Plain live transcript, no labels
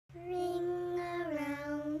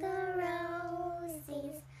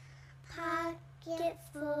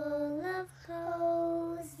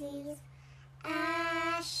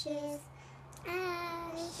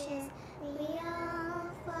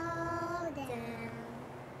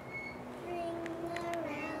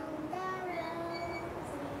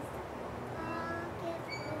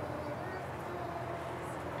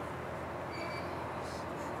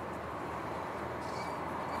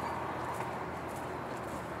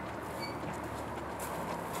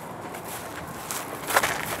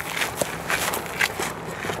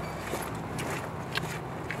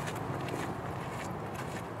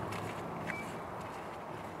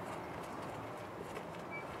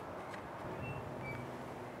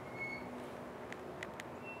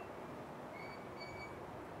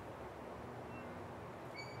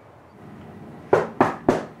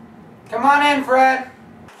Come on in, Fred.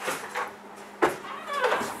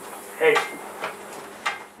 Hey.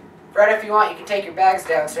 Fred, if you want, you can take your bags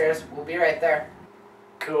downstairs. We'll be right there.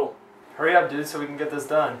 Cool. Hurry up, dude, so we can get this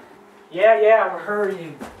done. Yeah, we're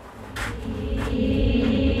hurrying.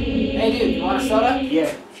 Hey, dude, you want a soda?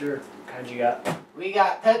 Yeah, sure. What kind you got? We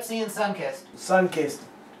got Pepsi and Sunkist. Sunkist.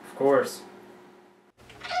 Of course.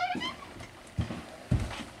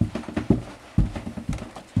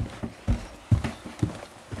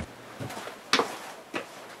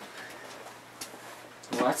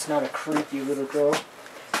 Well, that's not a creepy little girl.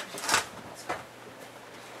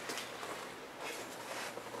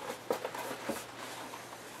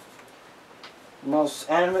 Most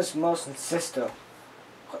animus, most insisto.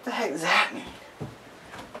 What the heck does that mean?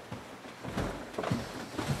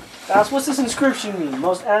 Dallas, what's this inscription mean?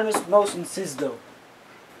 Most animus, most insisto.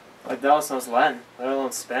 Like Dallas knows Latin, let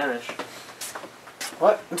alone Spanish.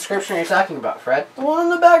 What inscription are you talking about, Fred? The one on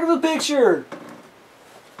the back of the picture.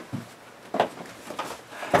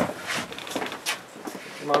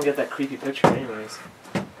 Your mom get that creepy picture anyways.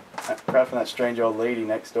 Probably from that strange old lady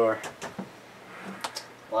next door.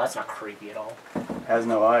 Well, that's not creepy at all. Has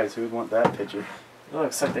no eyes. Who would want that picture? It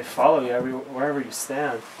looks like they follow you wherever you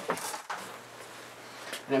stand.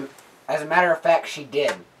 And as a matter of fact, she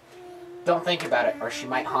did. Don't think about it, or she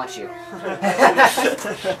might haunt you.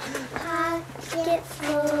 Pocket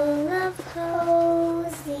full of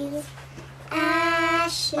posies,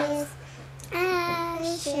 ashes,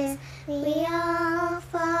 ashes, we all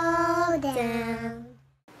fall down.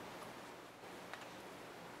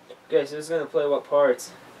 Okay, so who's gonna play what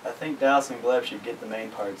parts? I think Dallas and Gleb should get the main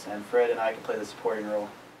parts, and Fred and I can play the supporting role.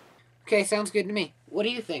 Okay, sounds good to me. What do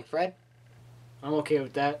you think, Fred? I'm okay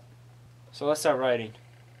with that. So let's start writing.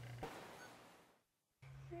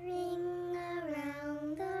 Ring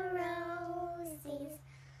around the rosies,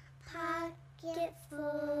 pocket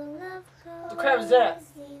full of posies. The crap is that?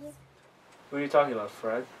 What are you talking about,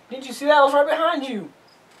 Fred? Didn't you see that? I was right behind you.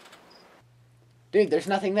 Dude, there's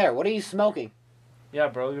nothing there. What are you smoking? Yeah,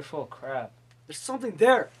 bro, you're full of crap. There's something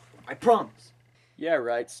there. I promise. Yeah,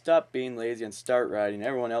 right. Stop being lazy and start writing.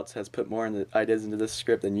 Everyone else has put more ideas into this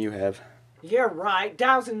script than you have. Yeah, right.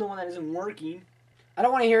 Dallas is the one that isn't working. I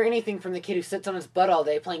don't want to hear anything from the kid who sits on his butt all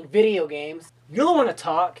day playing video games. You're the one to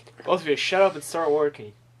talk. Both of you, shut up and start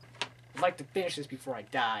working. I'd like to finish this before I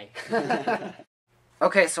die.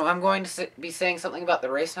 Okay, so I'm going to be saying something about the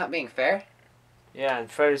race not being fair? Yeah, and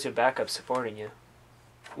Fred is your backup supporting you.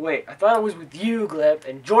 Wait, I thought I was with you, Gleb,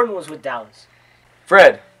 and Jordan was with Dallas.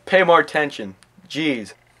 Fred, pay more attention.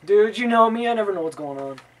 Jeez. Dude, you know me. I never know what's going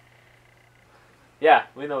on. Yeah,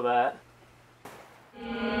 we know that.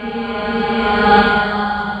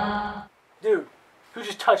 Dude, who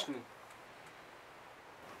just touched me?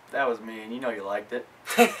 That was me, and you know you liked it.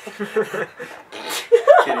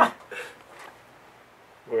 Kidding.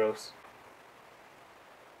 Gross.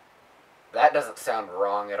 That doesn't sound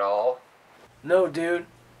wrong at all. No, dude.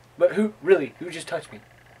 But who just touched me?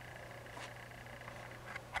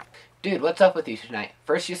 Dude, what's up with you tonight?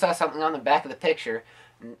 First you saw something on the back of the picture,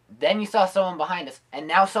 then you saw someone behind us, and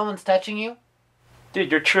now someone's touching you?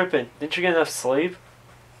 Dude, you're tripping. Didn't you get enough sleep?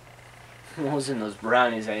 What was in those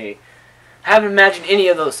brownies I ate? Haven't imagined any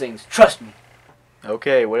of those things. Trust me.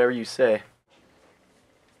 Okay, whatever you say.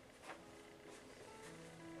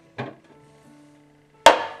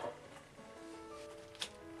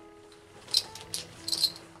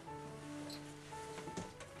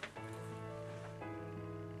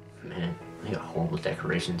 Man, they got horrible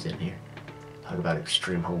decorations in here. Talk about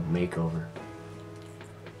extreme home makeover.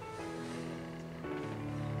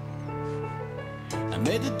 I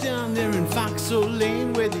made it down there in Foxhole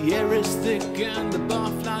Lane where the air is thick and the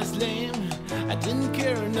barflies lame. I didn't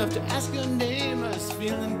care enough to ask her name. I was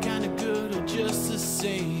feeling kinda good or just the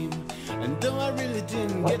same. And though I really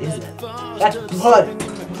didn't get that far, That's started blood. slipping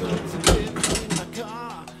in my clothes and living in my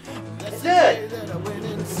car. That's the it. day that I went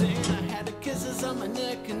insane. I had the kisses on my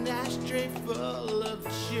neck and ashtray full of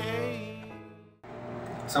shame.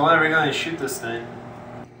 So when are we going to shoot this thing?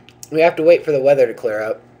 We have to wait for the weather to clear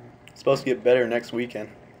up. It's supposed to get better next weekend.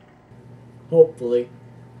 Hopefully.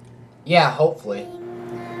 Yeah, hopefully.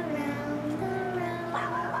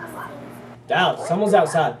 Dallas, someone's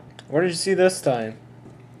outside. Where did you see this time?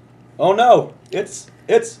 Oh no! It's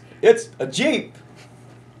a Jeep!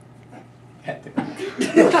 It's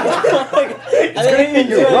gonna in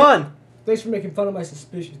your run! Thanks for making fun of my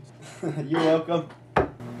suspicions. You're welcome.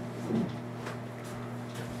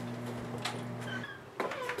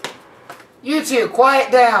 You two,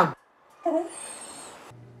 quiet down!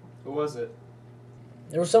 Who was it?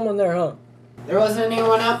 There was someone there, huh? There wasn't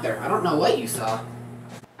anyone out there. I don't know what you saw.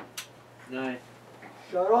 No.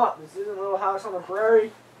 Shut up. This isn't Little House on the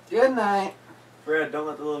Prairie. Good night. Fred, don't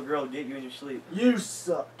let the little girl get you in your sleep. You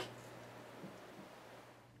suck.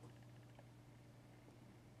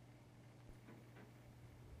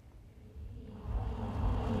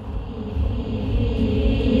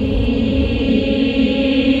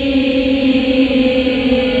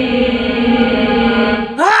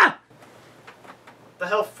 Ah! What the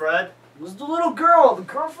hell, Fred? It was the little girl, the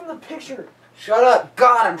girl from the picture. Shut up.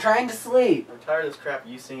 God, I'm trying to sleep. I'm tired of this crap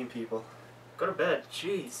you seeing people. Go to bed.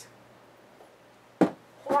 Jeez.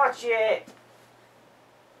 Watch it.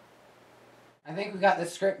 I think we got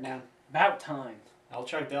this script down. About time. I'll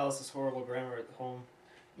track Dallas's horrible grammar at home.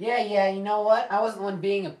 Yeah, you know what? I wasn't the one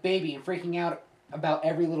being a baby and freaking out about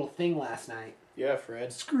every little thing last night. Yeah,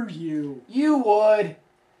 Fred. Screw you. You would.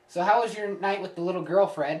 So how was your night with the little girl,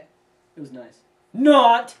 Fred? It was nice.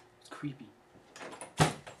 Not. It's creepy.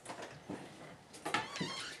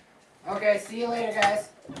 Okay, see you later, guys.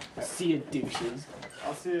 See you, douches.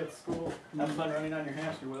 I'll see you at school. Have fun running on your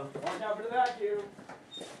hamster wheel. Watch out for the vacuum.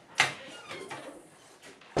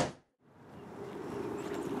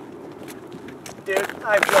 Dude,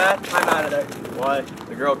 I'm flat. I'm out of there. Why?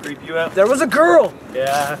 The girl creep you out? There was a girl.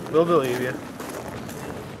 Yeah, we'll believe you.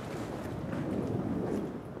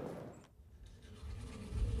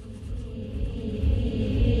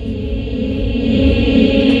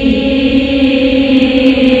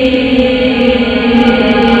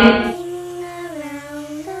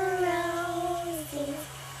 Around the roses,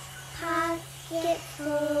 pocket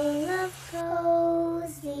full of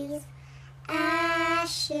posies,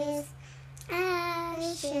 ashes,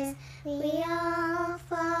 ashes, we all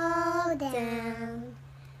fall down.